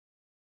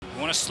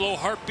Want a slow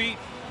heartbeat?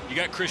 You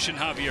got Christian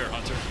Javier,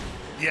 Hunter.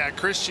 Yeah,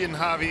 Christian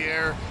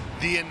Javier,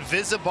 the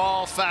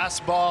invisible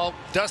fastball.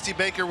 Dusty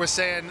Baker was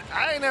saying,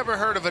 I never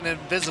heard of an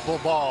invisible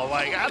ball.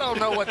 Like, I don't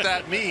know what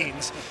that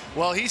means.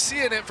 Well, he's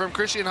seeing it from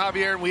Christian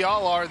Javier, and we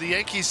all are. The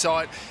Yankees saw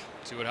it.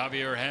 See what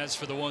Javier has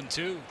for the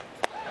 1-2.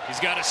 He's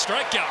got a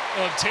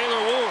strikeout of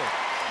Taylor Ward.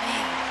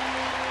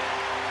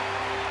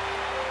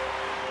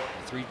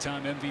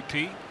 Three-time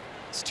MVP.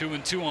 It's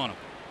 2-2 on him.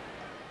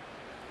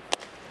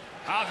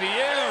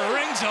 Javier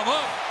rings him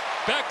up.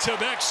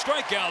 Back-to-back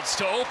strikeouts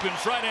to open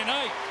Friday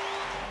night.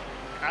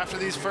 After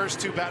these first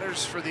two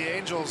batters for the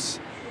Angels,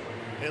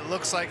 it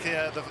looks like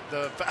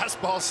the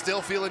fastball's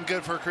still feeling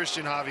good for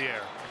Christian Javier.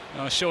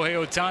 Shohei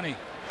Ohtani,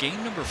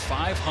 game number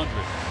 500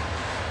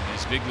 in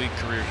his big league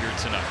career here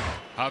tonight.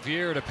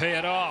 Javier to pay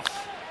it off.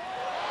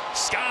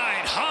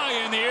 Skied high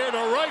in the air to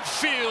right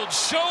field.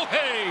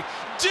 Shohei,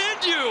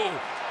 did you?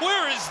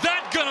 Where is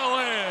that gonna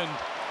land?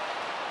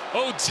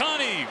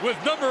 Ohtani with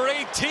number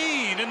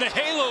 18 and the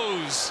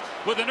Halos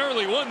with an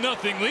early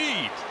 1-0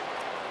 lead.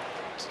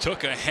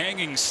 Took a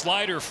hanging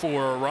slider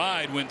for a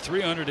ride, went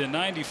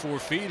 394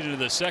 feet into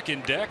the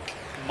second deck.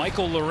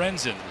 Michael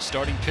Lorenzen, the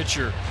starting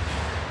pitcher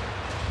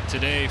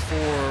today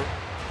for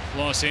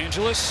Los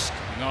Angeles,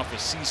 coming off a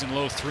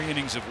season-low 3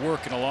 innings of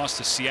work and a loss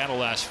to Seattle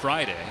last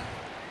Friday.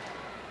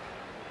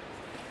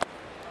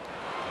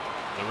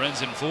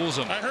 Lorenzen fools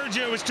him. I heard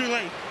you, it was too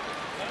late.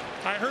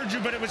 I heard you,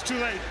 but it was too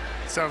late.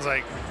 Sounds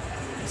like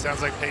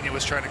Pena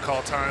was trying to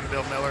call time.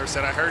 Bill Miller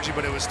said, I heard you,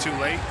 but it was too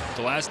late.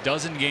 The last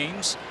dozen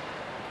games,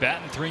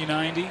 batting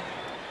 .390,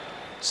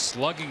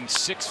 slugging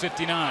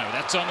 .659.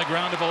 That's on the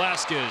ground to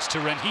Velasquez, to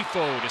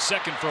Rengifo, to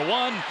second for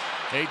 1.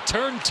 A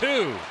turn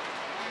 2.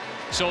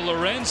 So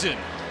Lorenzen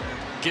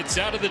gets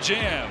out of the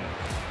jam.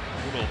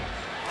 Little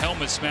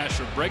helmet smash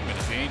for Bregman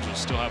if the Angels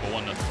still have a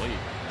 1-0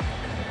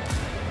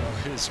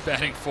 lead. He's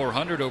batting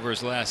 .400 over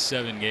his last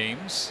 7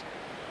 games.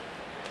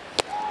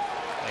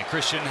 And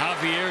Christian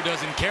Javier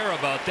doesn't care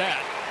about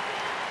that.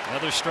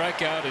 Another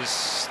strikeout, is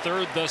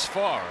 3rd thus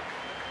far.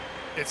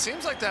 It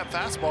seems like that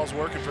fastball's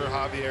working for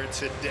Javier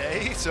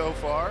today so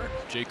far.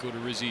 Jake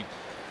Odorizzi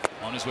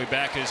on his way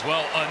back as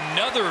well.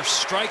 Another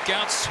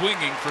strikeout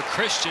swinging for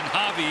Christian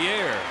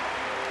Javier.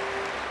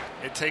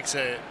 It takes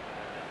an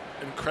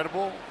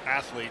incredible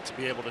athlete to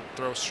be able to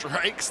throw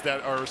strikes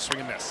that are swing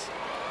and miss.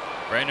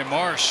 Brandon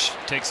Marsh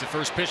takes the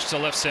first pitch to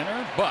left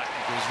center, but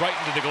goes right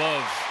into the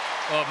glove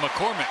of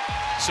McCormick.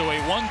 So a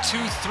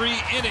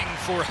 1-2-3 inning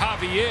for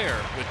Javier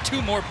with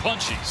 2 more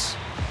punchies.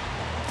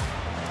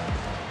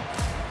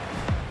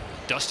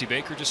 Dusty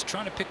Baker just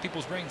trying to pick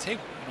people's brains. Hey,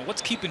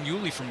 what's keeping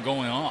Yuli from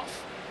going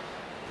off?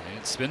 And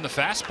it's been the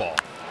fastball.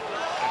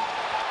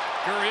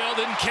 Gurriel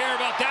didn't care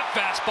about that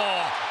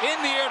fastball.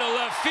 In the air to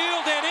left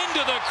field and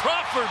into the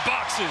Crawford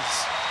boxes.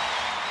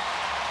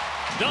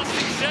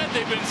 Dusty said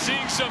they've been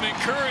seeing some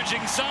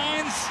encouraging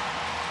signs.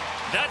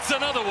 That's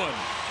another one.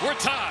 We're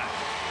tied.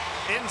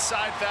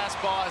 Inside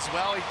fastball as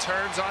well. He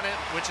turns on it,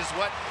 which is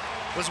what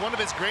was one of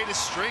his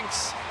greatest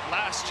strengths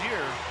last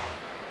year.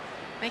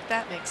 Make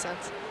that make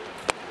sense.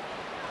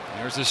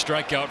 There's a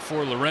strikeout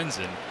for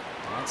Lorenzen.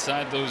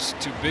 Outside those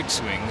 2 big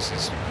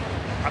swings.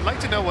 I'd like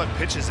to know what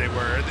pitches they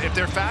were. If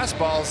they're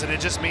fastballs, then it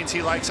just means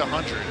he likes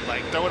 100.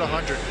 Like, throw it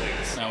 100,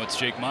 please. Now it's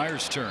Jake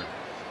Meyers' turn.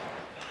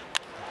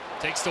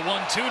 Takes the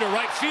 1-2 to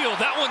right field.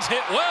 That one's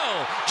hit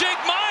well. Jake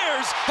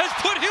Meyers has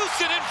put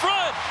Houston in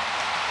front.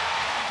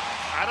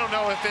 I don't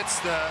know if it's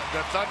the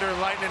thunder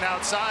lightning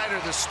outside or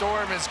the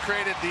storm has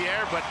created the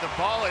air, but the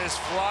ball is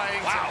flying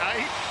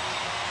tonight.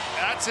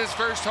 That's his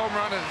first home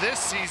run of this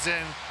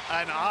season.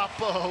 An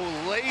Oppo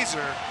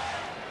laser.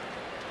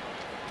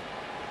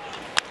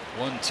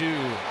 1-2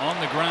 on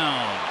the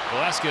ground.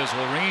 Velasquez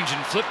will range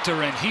and flip to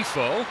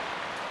Rengifo.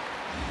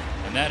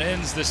 And that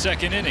ends the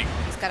 2nd inning.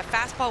 He's got a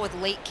fastball with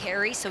late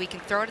carry, so he can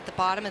throw it at the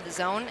bottom of the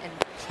zone,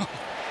 and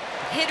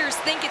hitters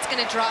think it's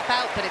going to drop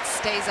out, but it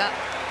stays up.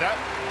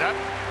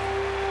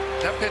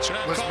 That pitch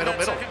was middle.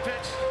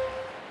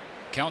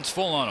 Counts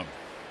full on him.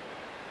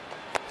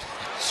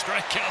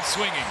 Strikeout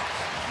swinging.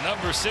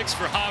 Number 6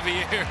 for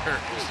Javier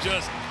is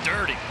just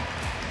dirty.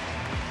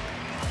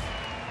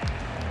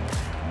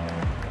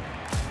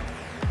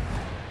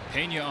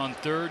 Pena on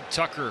 3rd.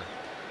 Tucker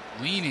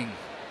leaning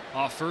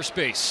off first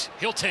base.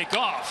 He'll take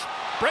off.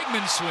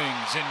 Bregman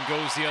swings and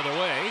goes the other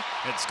way.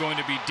 It's going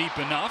to be deep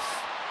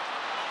enough.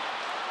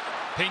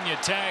 Pena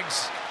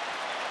tags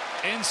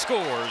and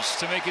scores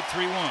to make it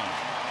 3-1.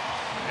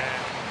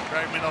 And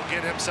Bregman will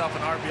get himself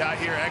an RBI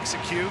here,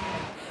 execute.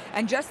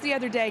 And just the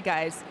other day,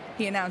 guys,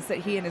 he announced that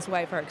he and his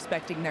wife are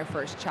expecting their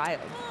first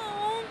child.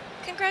 Oh,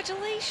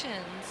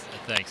 congratulations.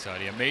 Thanks,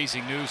 Heidi.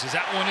 Amazing news as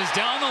that one is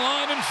down the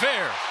line and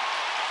fair.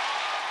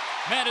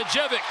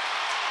 Matajevic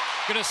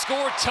going to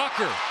score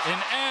Tucker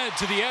and add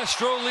to the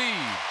Astro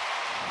lead.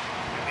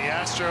 And the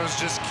Astros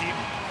just keep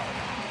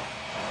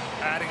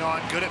adding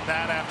on good at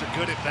bat after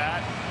good at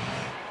bat.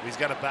 He's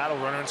got a battle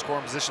runner in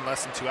scoring position,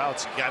 less than 2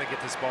 outs. You got to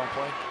get this ball in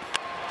play.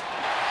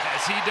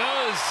 As he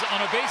does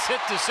on a base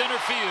hit to center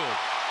field.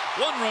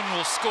 1 run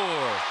will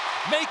score.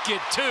 Make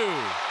it 2.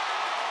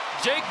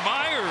 Jake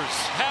Myers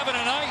having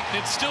a night, and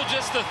it's still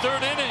just the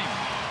third inning.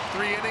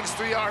 3 innings,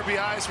 3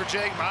 RBIs for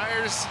Jake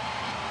Myers.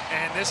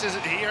 And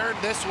he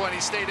earned this one. He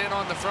stayed in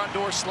on the front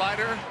door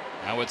slider.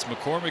 Now it's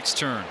McCormick's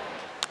turn.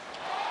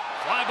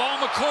 Fly ball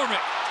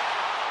McCormick.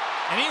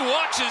 And he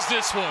watches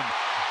this one.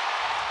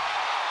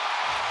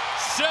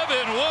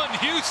 7-1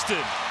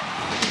 Houston.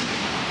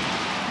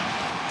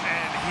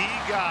 And he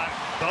got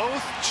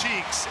both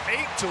cheeks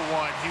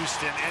 8-1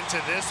 Houston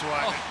into this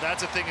one. Oh.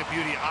 That's a thing of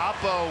beauty.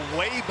 Oppo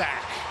way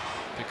back.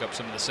 Pick up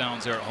some of the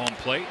sounds there at home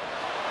plate.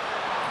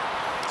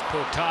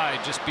 Pull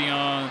tied just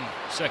beyond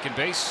second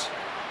base.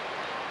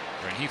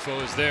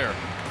 Rengifo is there.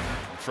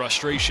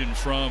 Frustration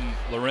from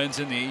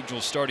Lorenzen, the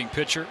Angels starting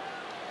pitcher.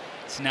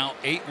 It's now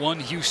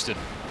 8-1 Houston.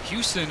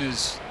 Houston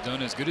has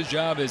done as good a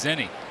job as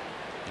any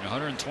in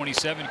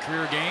 127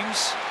 career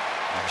games.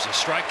 There's a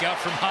strikeout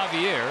from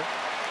Javier.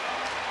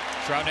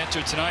 Trout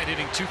entered tonight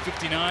hitting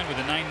 .259 with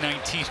a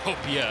 .919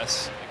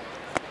 OPS.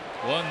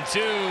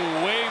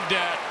 1-2 waved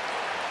at.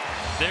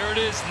 There it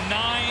is,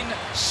 9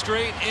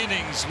 straight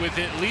innings with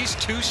at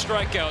least 2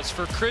 strikeouts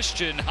for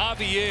Christian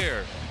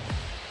Javier.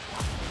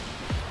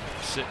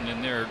 Sitting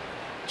in their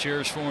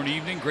chairs for an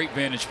evening. Great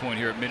vantage point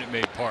here at Minute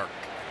Maid Park.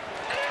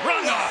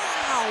 Run up!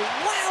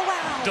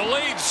 Wow.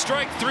 Delayed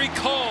strike 3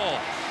 call.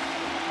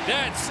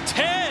 That's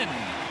 10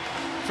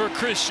 for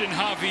Christian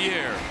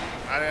Javier.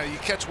 You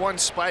catch one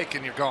spike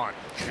and you're gone.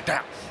 You're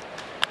down.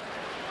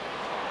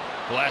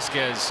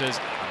 Velasquez says,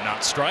 I'm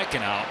not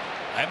striking out.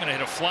 I'm going to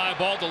hit a fly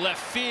ball to left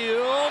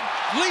field.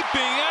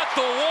 Leaping at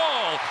the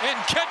wall and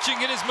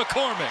catching it is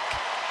McCormick.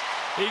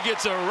 He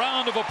gets a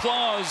round of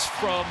applause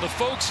from the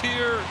folks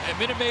here at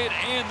Minute Maid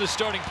and the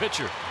starting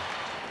pitcher.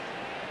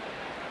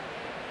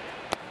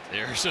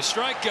 There's a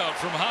strikeout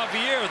from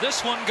Javier.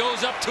 This one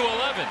goes up to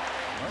 11.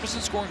 Runners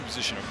in scoring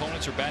position.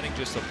 Opponents are batting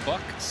just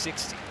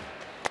 $160.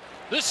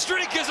 The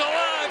streak is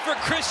alive for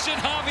Christian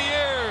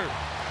Javier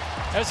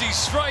as he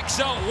strikes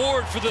out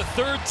Ward for the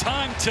 3rd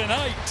time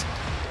tonight.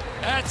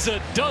 That's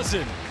a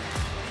dozen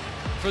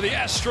for the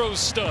Astros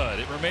stud.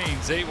 It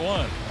remains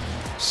 8-1.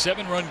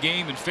 7-run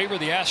game in favor of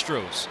the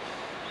Astros.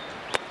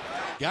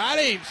 Got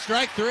him.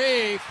 Strike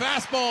 3.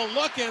 Fastball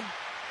looking.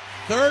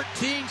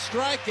 13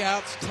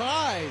 strikeouts.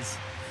 Ties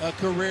a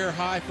career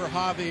high for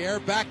Javier.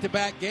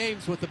 Back-to-back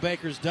games with the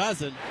Baker's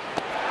dozen.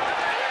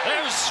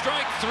 There's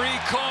strike 3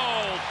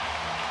 called.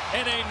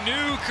 And a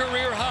new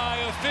career high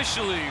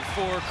officially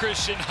for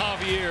Christian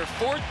Javier.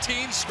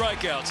 14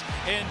 strikeouts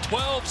in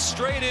 12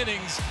 straight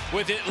innings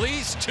with at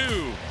least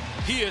 2.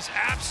 He is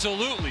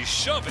absolutely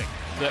shoving.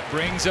 That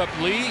brings up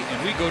Lee,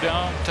 and we go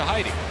down to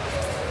Heidi.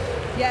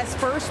 Yes,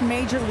 first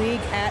major league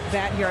at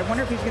bat here. I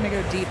wonder if he's going to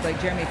go deep like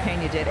Jeremy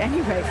Pena did.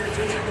 Anyway,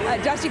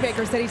 Dusty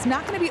Baker said he's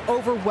not going to be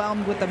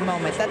overwhelmed with the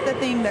moment. That's the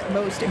thing that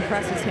most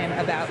impresses him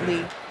about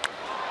Lee.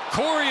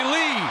 Corey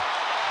Lee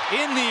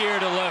in the air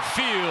to left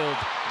field.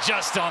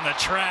 Just on the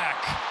track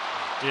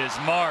is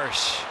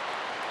Marsh.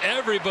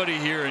 Everybody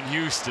here in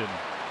Houston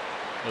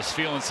was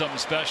feeling something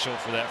special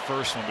for that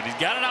first one, but he's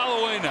got it out of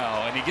the way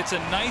now, and he gets a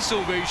nice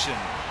ovation.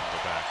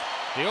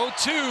 The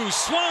 0-2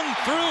 swung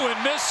through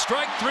and missed.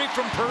 Strike 3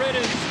 from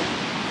Paredes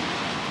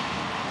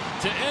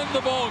to end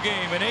the ball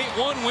game. An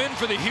 8-1 win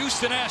for the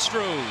Houston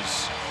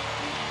Astros.